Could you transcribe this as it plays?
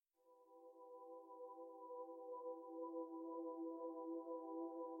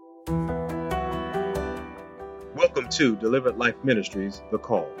Welcome to Delivered Life Ministries, The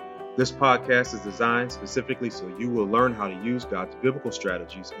Call. This podcast is designed specifically so you will learn how to use God's biblical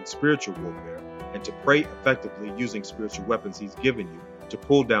strategies in spiritual warfare and to pray effectively using spiritual weapons He's given you to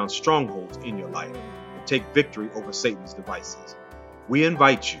pull down strongholds in your life and take victory over Satan's devices. We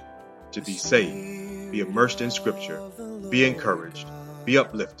invite you to be saved, be immersed in Scripture, be encouraged, be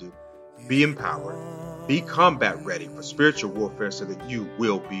uplifted, be empowered, be combat ready for spiritual warfare so that you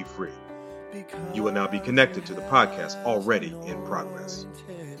will be free. You will now be connected to the podcast already in progress.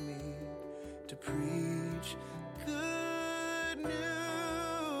 To preach good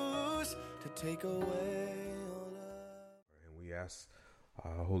news, to take away all and we ask,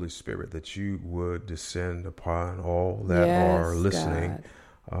 Holy Spirit, that you would descend upon all that are listening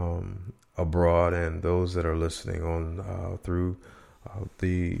abroad and those that are listening on through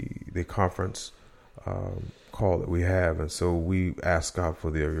the conference call that we have. And so we ask God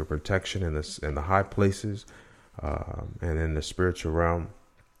for your protection in the high places and in the spiritual realm.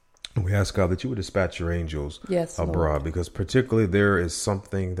 And we ask God that you would dispatch your angels abroad, Lord, because particularly there is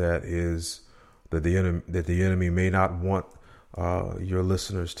something that the enemy may not want your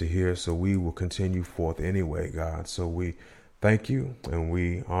listeners to hear. So we will continue forth anyway, God. So we thank you and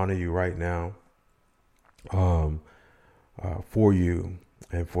we honor you right now for you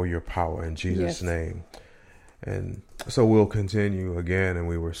and for your power in Jesus' name. And so we'll continue again. And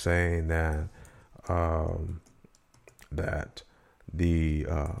we were saying that that the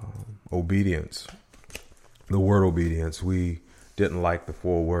obedience, the word obedience, we didn't like the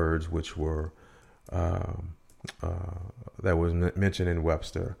 4 words which were that was mentioned in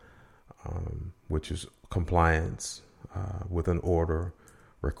Webster, which is compliance with an order,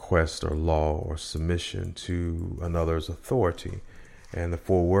 request, or law, or submission to another's authority. And the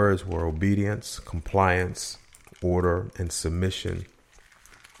 4 words were obedience, compliance, order, and submission.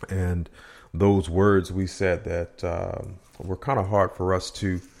 And those words, we said that were kind of hard for us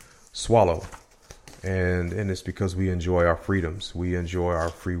to swallow. And it's because we enjoy our freedoms. We enjoy our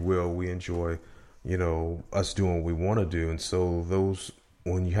free will. We enjoy, us doing what we want to do. And so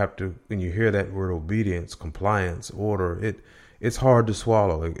when you hear that word obedience, compliance, order, it's hard to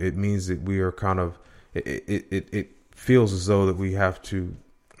swallow. It means that we are kind of, it feels as though that we have to,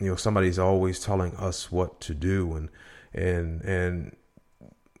 somebody's always telling us what to do, and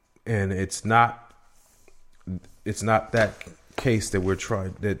it's not that case that we're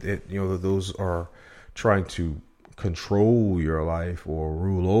trying that those are trying to control your life or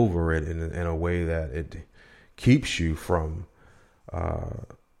rule over it in a way that it keeps you from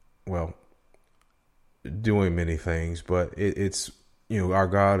doing many things. But it's our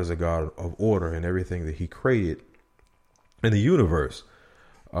God is a God of order, and everything that He created in the universe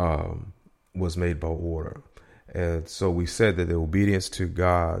was made by order. And so we said that the obedience to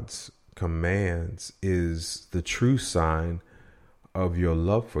God's commands is the true sign of your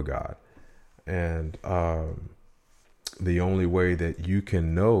love for God. And the only way that you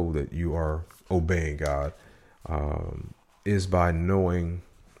can know that you are obeying God is by knowing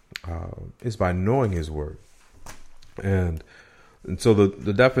His word. And so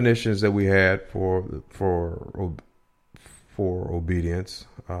the definitions that we had for obedience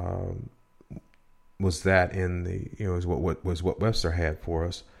was that in is what Webster had for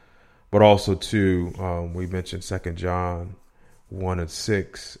us, but also too we mentioned 2 John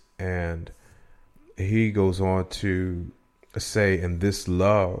 1:6, and he goes on to say, in this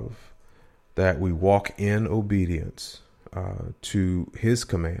love that we walk in obedience to His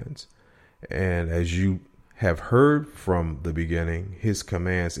commands, and as you have heard from the beginning, His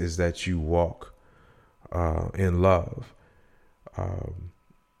commands is that you walk in love.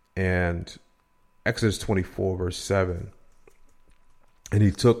 And Exodus 24 verse 7, and he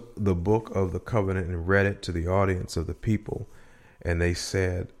took the book of the covenant and read it to the audience of the people, and they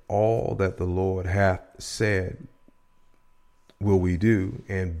said, all that the Lord hath said will we do,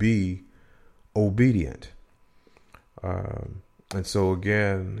 and be obedient. And so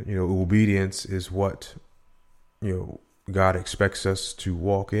again, obedience is what God expects us to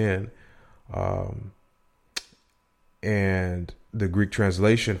walk in. And the Greek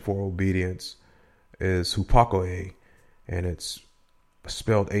translation for obedience is hupakoe, and it's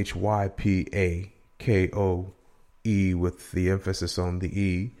spelled Hypakoe with the emphasis on the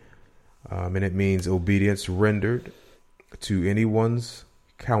E. And it means obedience rendered to anyone's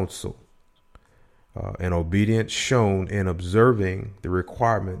counsel, and obedience shown in observing the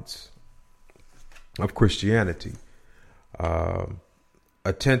requirements of Christianity.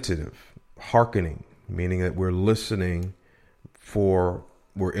 Attentive, hearkening, meaning that we're listening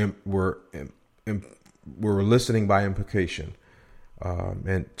we're listening by implication,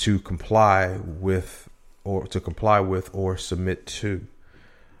 and to comply with or to comply with or submit to.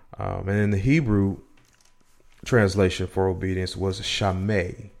 And in the Hebrew translation for obedience was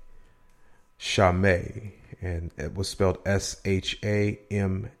shameh, and it was spelled S-H-A-M-A.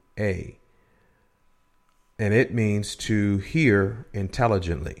 And it means to hear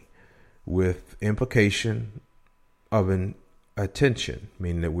intelligently with implication of an attention,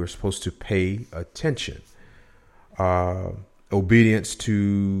 meaning that we're supposed to pay attention. Obedience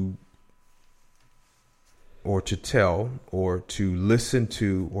to, or to tell, or to listen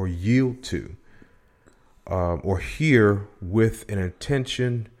to, or yield to, or hear with an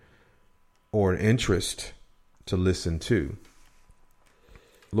intention or an interest to listen to.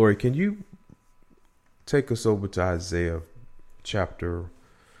 Lori, can you take us over to Isaiah chapter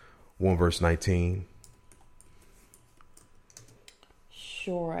 1, verse 19?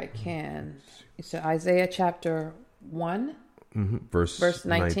 Sure, I can. So Isaiah chapter 1, verse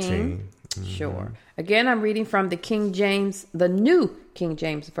 19. Mm-hmm. Sure. Again, I'm reading from the New King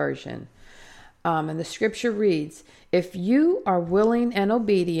James Version. And the scripture reads, "If you are willing and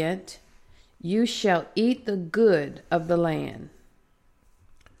obedient, you shall eat the good of the land."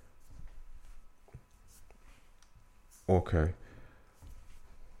 Okay.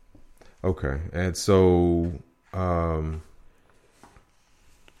 And so,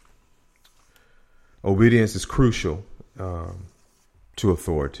 obedience is crucial to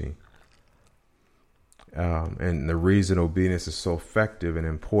authority. And the reason obedience is so effective and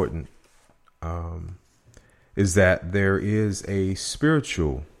important is that there's a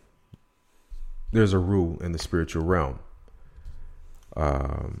rule in the spiritual realm.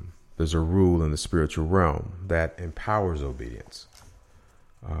 There's a rule in the spiritual realm that empowers obedience.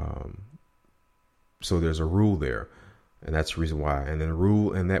 So there's a rule there, and that's the reason why. And then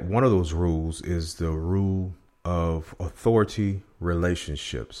one of those rules is the rule of authority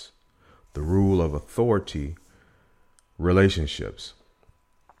relationships. The rule of authority relationships.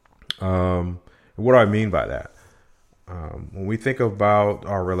 What do I mean by that? When we think about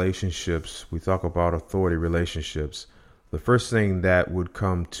our relationships, we talk about authority relationships. The first thing that would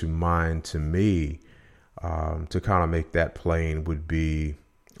come to mind to me, to kind of make that plain, would be,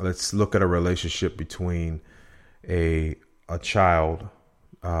 let's look at a relationship between a child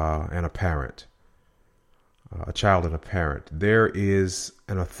and a parent. A child and a parent. There is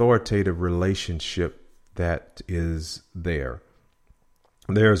an authoritative relationship that is there.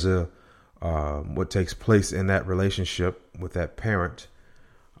 There's what takes place in that relationship with that parent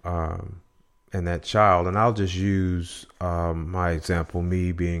and that child. And I'll just use my example,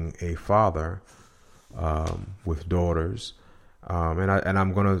 me being a father with daughters. And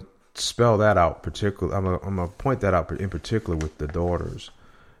I'm going to spell that out particularly. I'm going to point that out in particular with the daughters,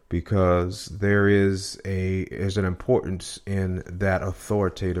 because there's an importance in that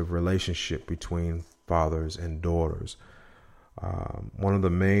authoritative relationship between fathers and daughters. One of the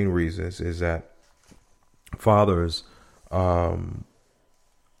main reasons is that fathers are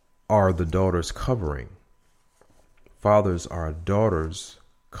the daughter's covering. Fathers are daughters'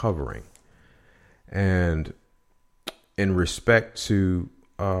 covering. And in respect to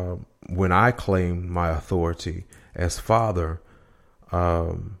when I claim my authority as father,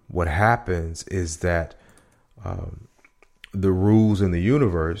 what happens is that the rules in the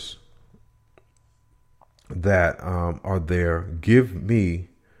universe that are there give me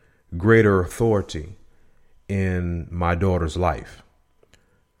greater authority in my daughter's life.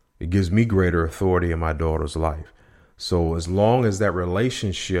 It gives me greater authority in my daughter's life. So as long as that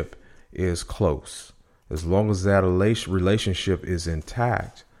relationship is close, as long as that relationship is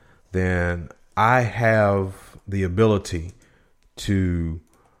intact, then I have the ability to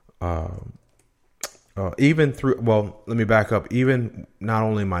even not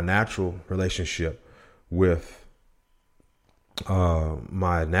only my natural relationship with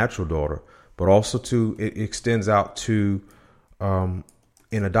my natural daughter, but also it extends out to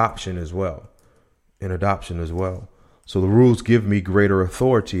in adoption as well. So the rules give me greater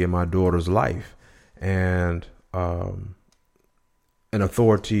authority in my daughter's life, and an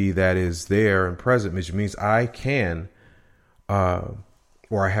authority that is there and present, which means I can, or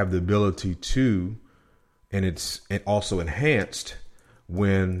I have the ability to, and it's also enhanced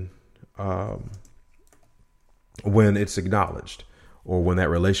when it's acknowledged, or when that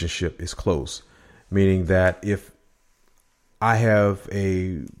relationship is close. Meaning that if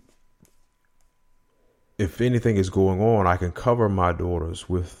anything is going on, I can cover my daughters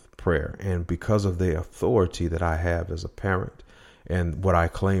with prayer. And because of the authority that I have as a parent and what I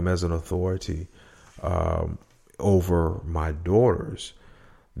claim as an authority over my daughters,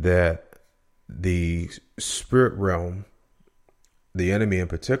 that the spirit realm, the enemy in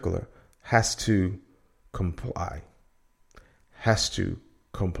particular, has to comply,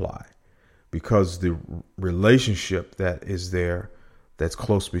 because the relationship that is there, that's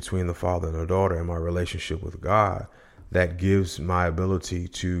close between the father and the daughter, and my relationship with God, that gives my ability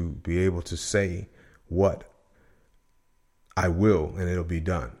to be able to say what I will, and it'll be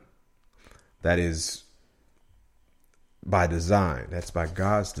done. That is by design. That's by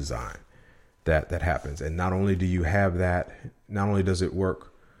God's design that happens. And not only do you have that, not only does it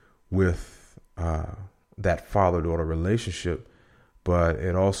work with that father-daughter relationship, but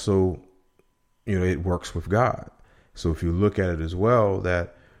it also, it works with God. So if you look at it as well,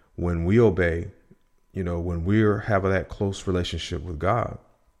 that when we obey, when we're having that close relationship with God,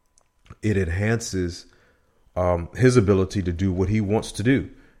 it enhances his ability to do what he wants to do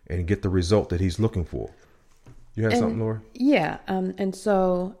and get the result that he's looking for. You have something, Laura? Yeah. And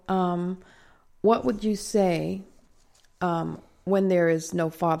so what would you say when there is no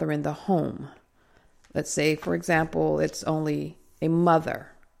father in the home? Let's say, for example, it's only a mother.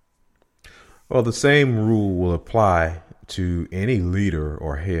 Well, the same rule will apply to any leader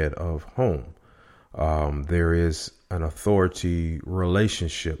or head of home. There is an authority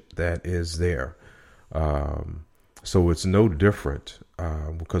relationship that is there. So it's no different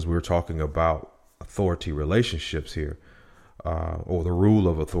because we're talking about authority relationships here, or the rule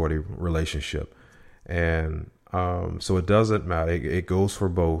of authority relationship. And so it doesn't matter. It goes for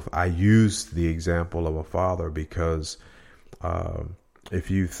both. I use the example of a father because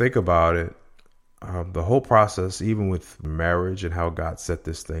if you think about it, the whole process, even with marriage and how God set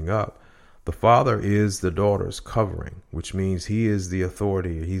this thing up, the father is the daughter's covering, which means he is the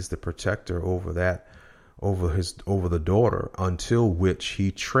authority. He's the protector over that, over the daughter, until which he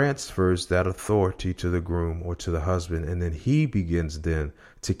transfers that authority to the groom or to the husband. And then he begins then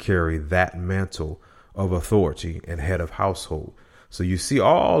to carry that mantle of authority and head of household. So you see,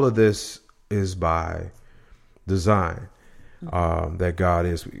 all of this is by design. That God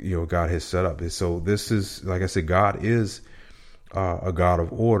is, God has set up. So this is, like I said, God is a God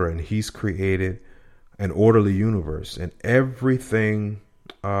of order, and he's created an orderly universe, and everything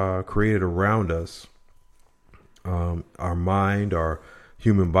created around us, our mind, our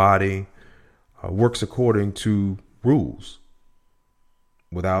human body, works according to rules.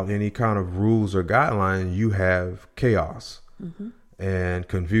 Without any kind of rules or guidelines, you have chaos and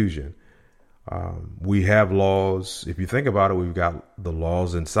confusion. We have laws. If you think about it, we've got the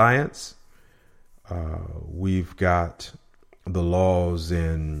laws in science. We've got the laws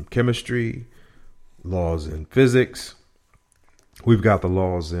in chemistry, laws in physics. We've got the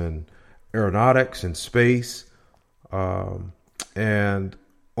laws in aeronautics and space. And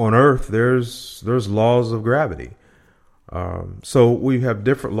on Earth, there's laws of gravity. So we have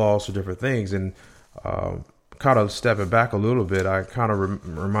different laws for different things. And kind of stepping back a little bit, I kind of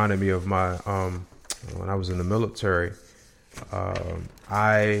reminded me of my when I was in the military.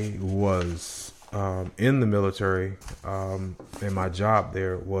 I was in the military, and my job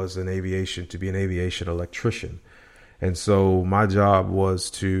there was to be an aviation electrician. And so my job was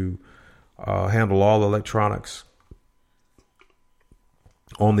to handle all electronics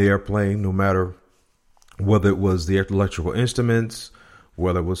on the airplane, no matter whether it was the electrical instruments,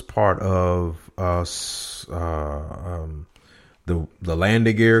 whether it was part of the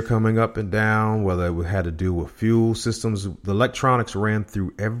landing gear coming up and down, whether it had to do with fuel systems. The electronics ran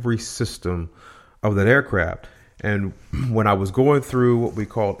through every system of that aircraft. And when I was going through what we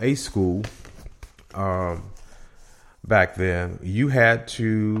called A school back then, you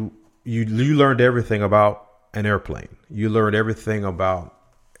learned everything about an airplane. You learned everything about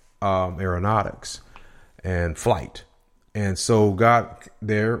aeronautics and flight. And so God,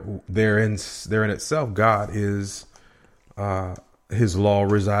 therein itself, God is, his law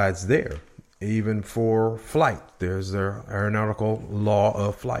resides there. Even for flight, there's the aeronautical law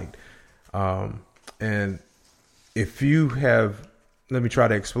of flight. And if you have, let me try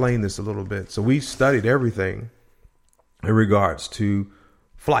to explain this a little bit. So we studied everything in regards to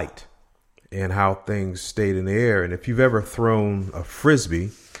flight and how things stayed in the air. And if you've ever thrown a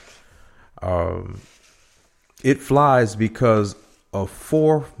Frisbee, it flies because of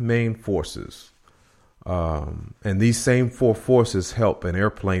four main forces. And these same four forces help an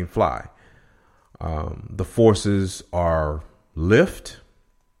airplane fly. The forces are lift,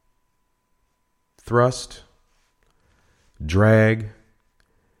 thrust, drag,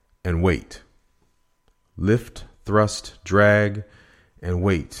 and weight. Lift, thrust, drag, and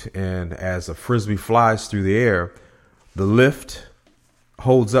weight. And as a Frisbee flies through the air, the lift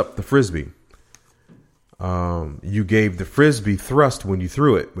holds up the Frisbee. You gave the Frisbee thrust when you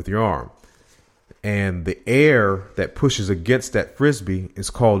threw it with your arm. And the air that pushes against that Frisbee is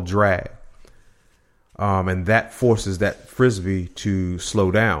called drag. and that forces that Frisbee to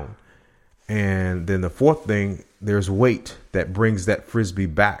slow down. And then the fourth thing, there's weight that brings that Frisbee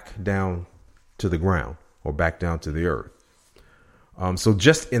back down to the ground or back down to the earth. So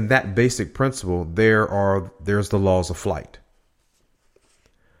just in that basic principle, there's the laws of flight.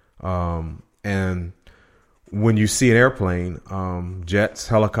 And when you see an airplane, jets,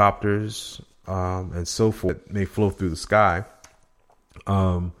 helicopters, and so forth, may flow through the sky.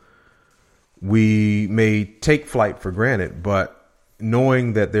 We may take flight for granted, but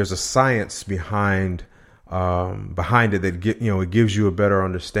knowing that there's a science behind it that it gives you a better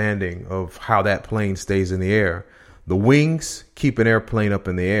understanding of how that plane stays in the air. The wings keep an airplane up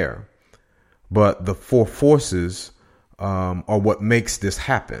in the air, but the four forces are what makes this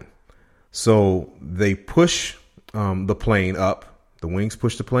happen. So they push the plane up. The wings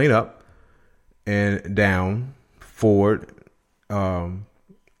push the plane up and down, forward,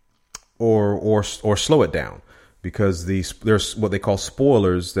 or slow it down, because there's what they call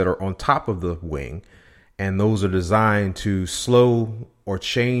spoilers that are on top of the wing, and those are designed to slow or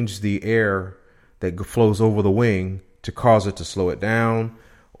change the air that flows over the wing to cause it to slow it down,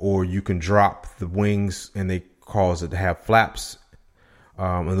 or you can drop the wings and they cause it to have flaps,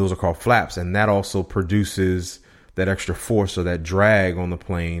 and those are called flaps, and that also produces that extra force or that drag on the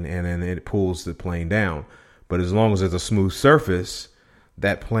plane, and then it pulls the plane down. But as long as there's a smooth surface,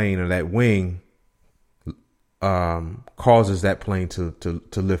 that plane or that wing causes that plane to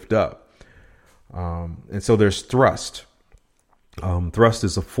lift up. And so there's thrust. Thrust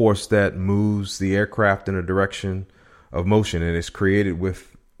is a force that moves the aircraft in a direction of motion, and it's created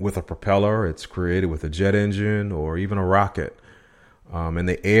with a propeller. It's created with a jet engine or even a rocket. And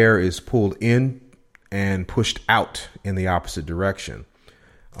the air is pulled in and pushed out in the opposite direction.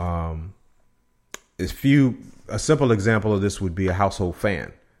 A simple example of this would be a household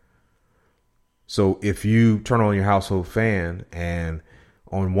fan. So if you turn on your household fan and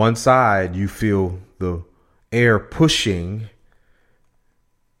on one side you feel the air pushing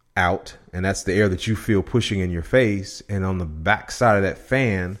out, and that's the air that you feel pushing in your face, and on the back side of that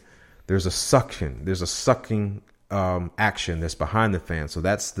fan there's a suction. There's a sucking action that's behind the fan. So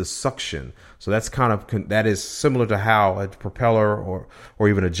that's the suction. So that's that is similar to how a propeller or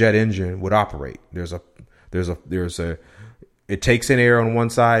even a jet engine would operate. It takes in air on one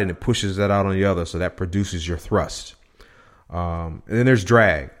side and it pushes that out on the other. So that produces your thrust. And then there's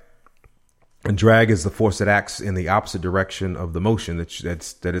drag. And drag is the force that acts in the opposite direction of the motion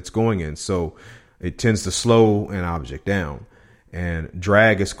that it's going in. So it tends to slow an object down. And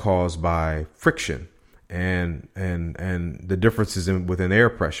drag is caused by friction and the differences within air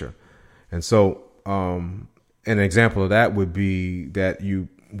pressure. And so an example of that would be that you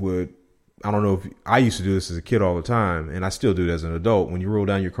would, I don't know if I used to do this as a kid all the time, and I still do it as an adult. When you roll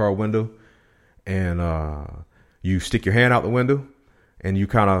down your car window and you stick your hand out the window, and you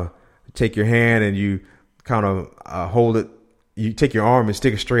kind of take your hand and you kind of hold it. You take your arm and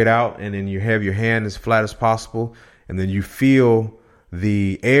stick it straight out, and then you have your hand as flat as possible, and then you feel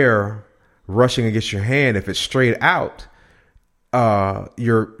the air rushing against your hand. If it's straight out,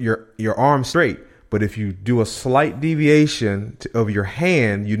 your arm's straight. But if you do a slight deviation of your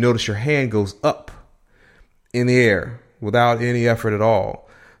hand, you notice your hand goes up in the air without any effort at all.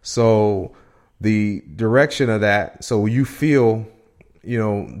 So the direction of that, so you feel,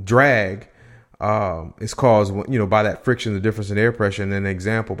 drag is caused, by that friction, the difference in air pressure. And then an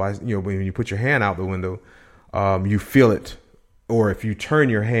example, by, when you put your hand out the window, you feel it. Or if you turn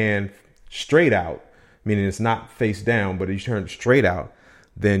your hand straight out, meaning it's not face down, but you turn it straight out,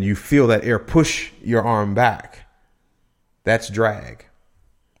 then you feel that air push your arm back. That's drag.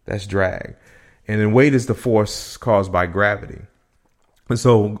 That's drag. And then weight is the force caused by gravity. And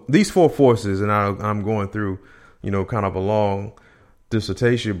so these four forces, and I'm going through, kind of a long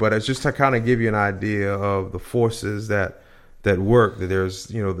dissertation, but it's just to kind of give you an idea of the forces that work.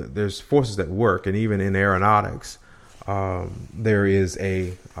 That there's forces that work, and even in aeronautics, there's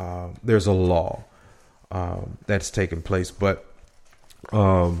a law that's taken place. But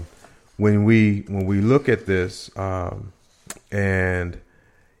when we look at this, and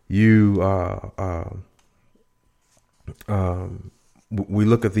we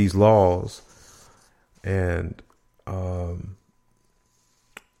look at these laws, and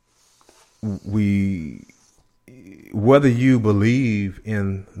whether you believe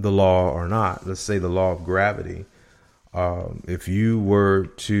in the law or not, let's say the law of gravity, if you were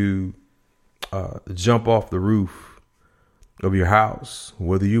to jump off the roof of your house,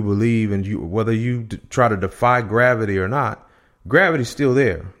 whether you believe and whether you try to defy gravity or not, gravity's still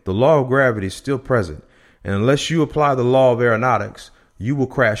there. The law of gravity is still present. And unless you apply the law of aeronautics, you will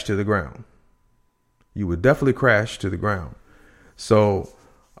crash to the ground. you would definitely crash to the ground. So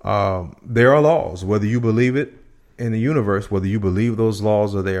there are laws, whether you believe it in the universe, whether you believe those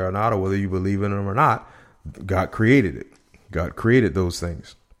laws are there or not, or whether you believe in them or not, God created it. God created those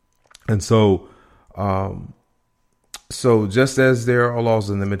things. And so just as there are laws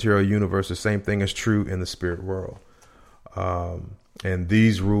in the material universe, the same thing is true in the spirit world. And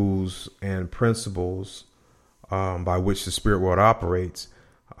these rules and principles by which the spirit world operates,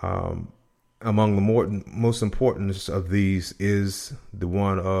 among the most important of these is the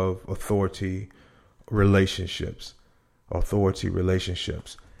one of authority relationships.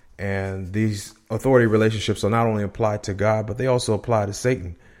 And these authority relationships are not only applied to God, but they also apply to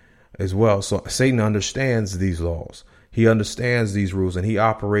Satan as well. So Satan understands these laws. He understands these rules, and he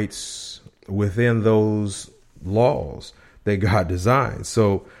operates within those laws that God designed.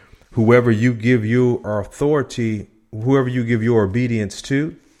 So whoever you give your authority, whoever you give your obedience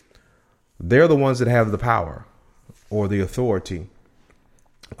to, they're the ones that have the power or the authority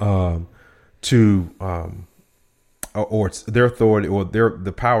or it's their authority, or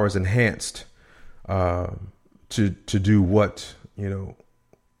the power is enhanced to do what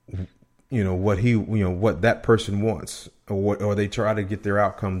what that person wants, or they try to get their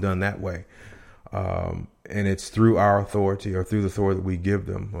outcome done that way. And it's through our authority, or through the authority that we give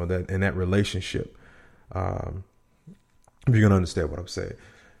them, or that in that relationship. If you're gonna understand what I'm saying.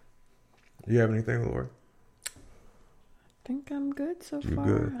 Do you have anything, Lord? I think I'm good so You're far.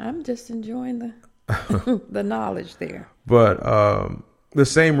 good. I'm just enjoying the the knowledge there. But the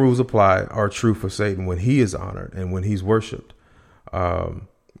same rules are true for Satan when he is honored and when he's worshipped. Let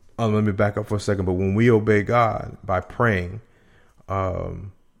me back up for a second. But when we obey God by praying,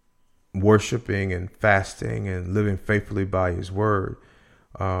 worshiping and fasting and living faithfully by his word,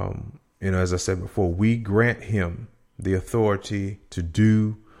 as I said before, we grant him the authority to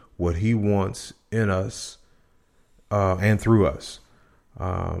do what he wants in us and through us.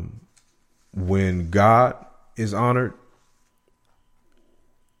 When God is honored,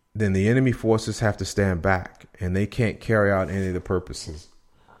 then the enemy forces have to stand back, and they can't carry out any of the purposes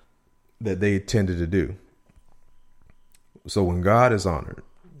that they intended to do. So when God is honored,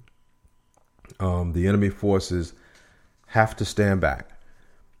 the enemy forces have to stand back,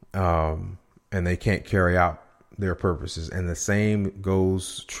 and they can't carry out their purposes. And the same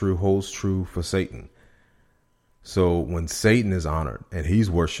holds true for Satan. So when Satan is honored and he's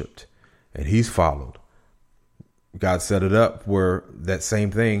worshiped and he's followed, God set it up where that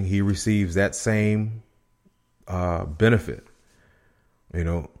same thing, he receives that same benefit.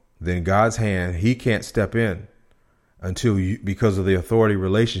 Then God's hand, he can't step in until you, because of the authority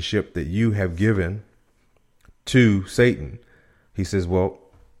relationship that you have given to Satan. He says, well,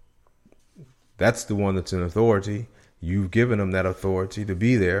 that's the one that's in authority. You've given him that authority to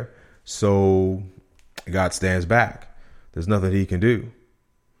be there. So God stands back. There's nothing he can do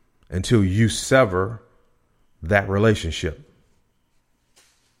until you sever that relationship.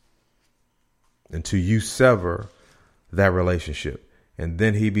 Until you sever that relationship. And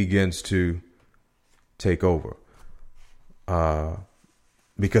then he begins to take over.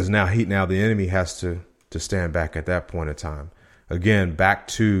 Because now the enemy has to stand back at that point in time. Again, back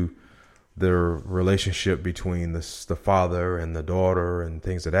to the relationship between the father and the daughter and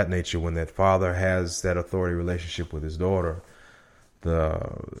things of that nature. When that father has that authority relationship with his daughter,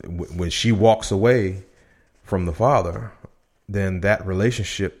 when she walks away from the father, then that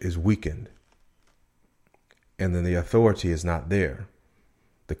relationship is weakened. And then the authority is not there.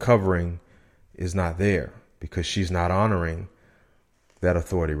 The covering is not there because she's not honoring that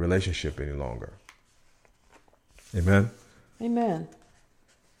authority relationship any longer. Amen. Amen.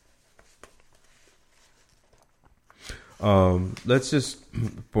 Let's just,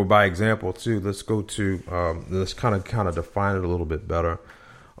 by example too, let's go to, let's kind of define it a little bit better.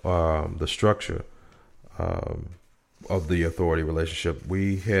 The structure, of the authority relationship.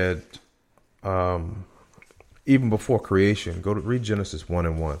 We had, even before creation, read Genesis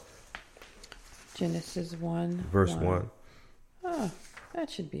 1:1. Genesis 1. Verse 1. Oh, that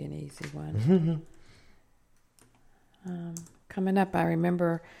should be an easy one. Coming up, I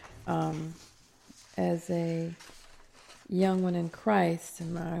remember as a young one in Christ,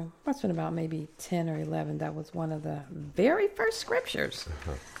 and I must have been about maybe 10 or 11, that was one of the very first scriptures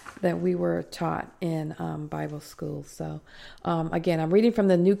that we were taught in Bible school. So again, I'm reading from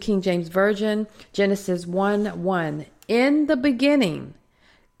the New King James Version, Genesis 1:1. In the beginning,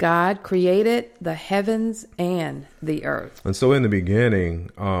 God created the heavens and the earth. And so in the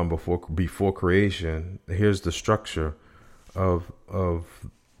beginning, before creation, here's the structure of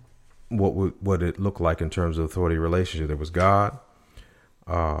what it looked like in terms of authority relationship. There was God,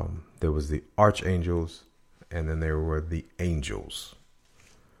 There was the archangels, and then there were the angels.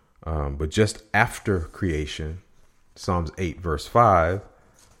 But just after creation, Psalms 8, verse 5,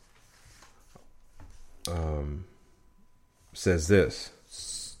 says this.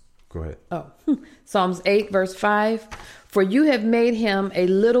 Go ahead. Psalms 8, verse 5. For you have made him a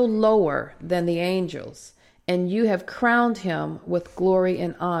little lower than the angels, and you have crowned him with glory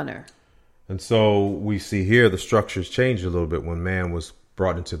and honor. And so we see here the structures changed a little bit when man was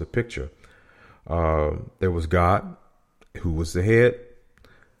brought into the picture. There was God, who was the head.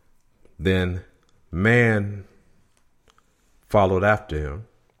 Then man followed after him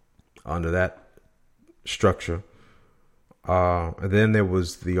under that structure. And then there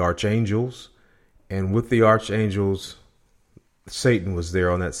was the archangels. And with the archangels, Satan was there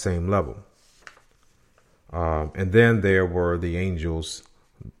on that same level. And then there were the angels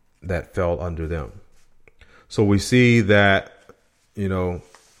that fell under them. So we see that,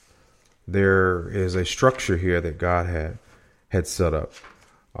 there is a structure here that God had set up.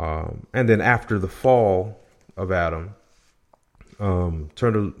 And then after the fall of Adam,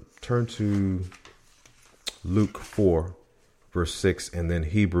 turn to Luke 4, verse 6, and then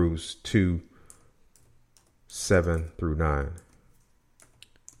Hebrews 2, 7 through 9.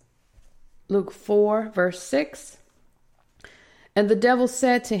 Luke 4, verse 6. And the devil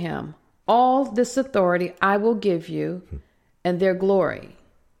said to him, all this authority I will give you, and their glory.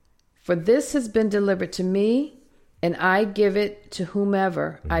 For this has been delivered to me, and I give it to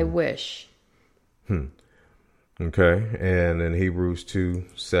whomever I wish. Okay. And in Hebrews 2,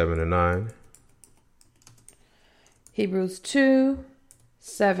 7 and 9. Hebrews 2,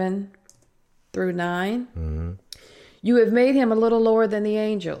 7 through 9. You have made him a little lower than the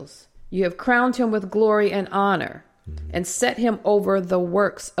angels. You have crowned him with glory and honor, and set him over the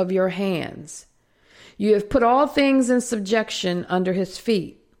works of your hands. You have put all things in subjection under his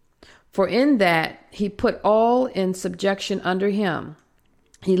feet. For in that he put all in subjection under him,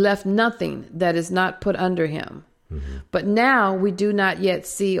 he left nothing that is not put under him. But now we do not yet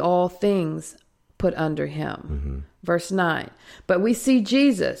see all things put under him. Verse 9. But we see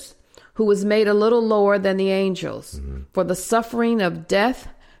Jesus, who was made a little lower than the angels, for the suffering of death,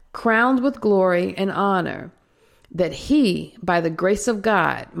 crowned with glory and honor, that he, by the grace of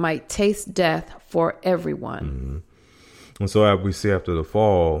God, might taste death for everyone. And so we see after the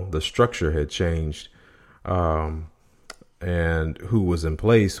fall, the structure had changed. And who was in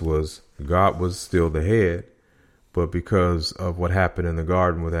place was God was still the head. But because of what happened in the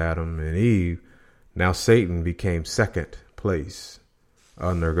garden with Adam and Eve, now Satan became second place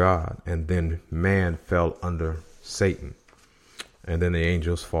under God. And then man fell under Satan. And then the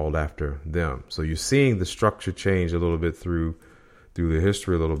angels fall after them. So you're seeing the structure change a little bit through the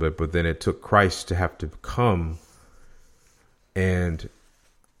history a little bit. But then it took Christ to have to come and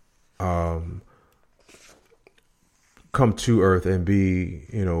come to earth and be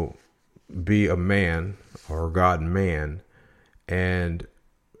a man or God man and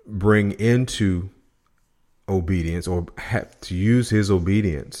bring into obedience, or have to use his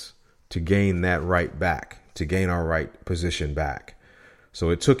obedience to gain that right back, to gain our right position back. So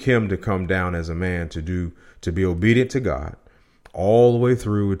it took him to come down as a man to be obedient to God all the way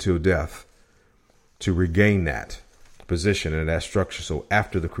through until death, to regain that position and that structure. So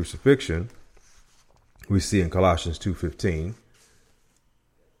after the crucifixion, we see in Colossians 2:15,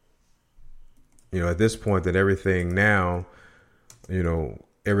 at this point that everything now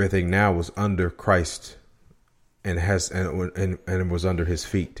was under Christ and it was under his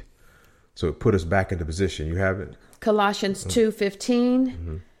feet. So it put us back into position. You have it. Colossians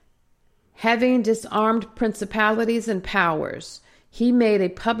 2:15. Having disarmed principalities and powers, he made a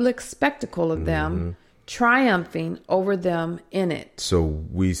public spectacle of them, triumphing over them in it. So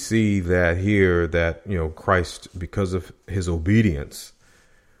we see that here that, Christ, because of his obedience,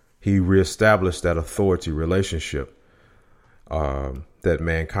 he reestablished that authority relationship that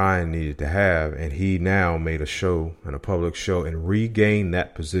mankind needed to have. And he now made a show and a public show and regained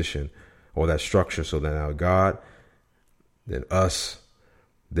that position or that structure. So that now God, then us,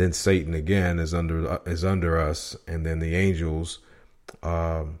 then Satan again is under us. And then the angels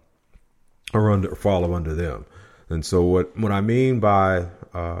follow under them. And so what I mean by,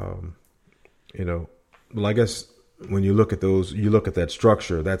 I guess when you look at those, you look at that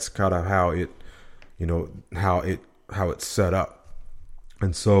structure, that's kind of how it's set up.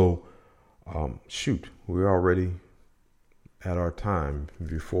 And so, we're already at our time.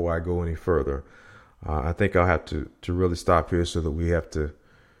 Before I go any further, I think I'll have to really stop here so that we have to,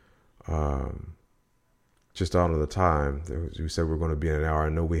 just honor the time. We said we're going to be in an hour. I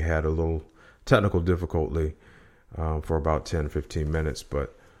know we had a little technical difficulty for about 10, 15 minutes,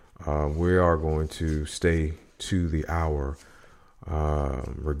 but we are going to stay to the hour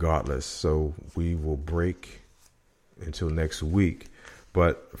regardless. So we will break until next week.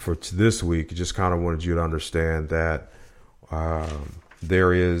 But for this week, just kind of wanted you to understand that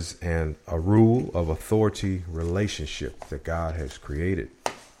there is a rule of authority relationship that God has created,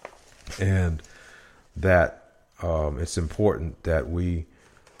 and that it's important that we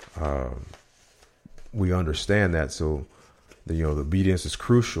understand that. So the obedience is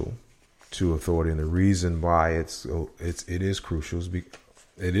crucial to authority, and the reason why it is crucial is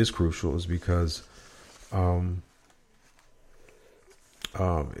because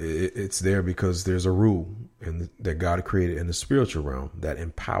it's there because there's a rule that God created in the spiritual realm that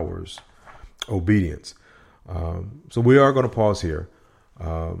empowers obedience. So we are going to pause here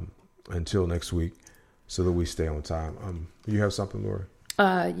until next week so that we stay on time. You have something, Lori?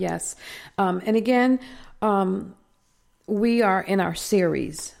 Yes. And again, we are in our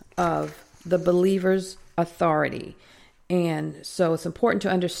series of the believer's authority. And so it's important to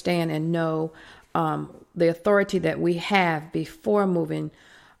understand and know the authority that we have before moving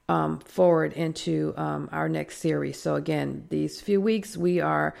forward into our next series. So again, these few weeks we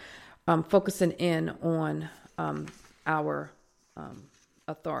are focusing in on our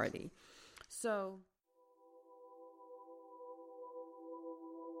authority. So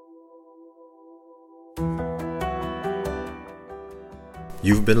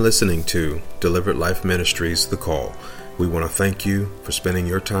you've been listening to Delivered Life Ministries, The Call. We want to thank you for spending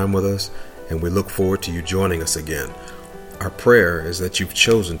your time with us, and we look forward to you joining us again. Our prayer is that you've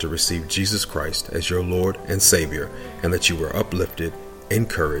chosen to receive Jesus Christ as your Lord and Savior, and that you were uplifted,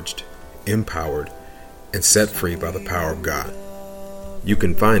 encouraged, empowered, and set free by the power of God. You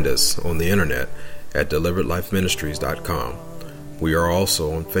can find us on the internet at deliveredlifeministries.com. We are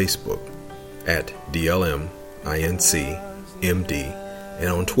also on Facebook at DLMINCMD, and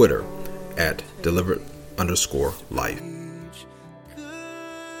on Twitter at delivered_life.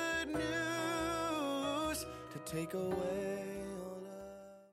 Good news to take away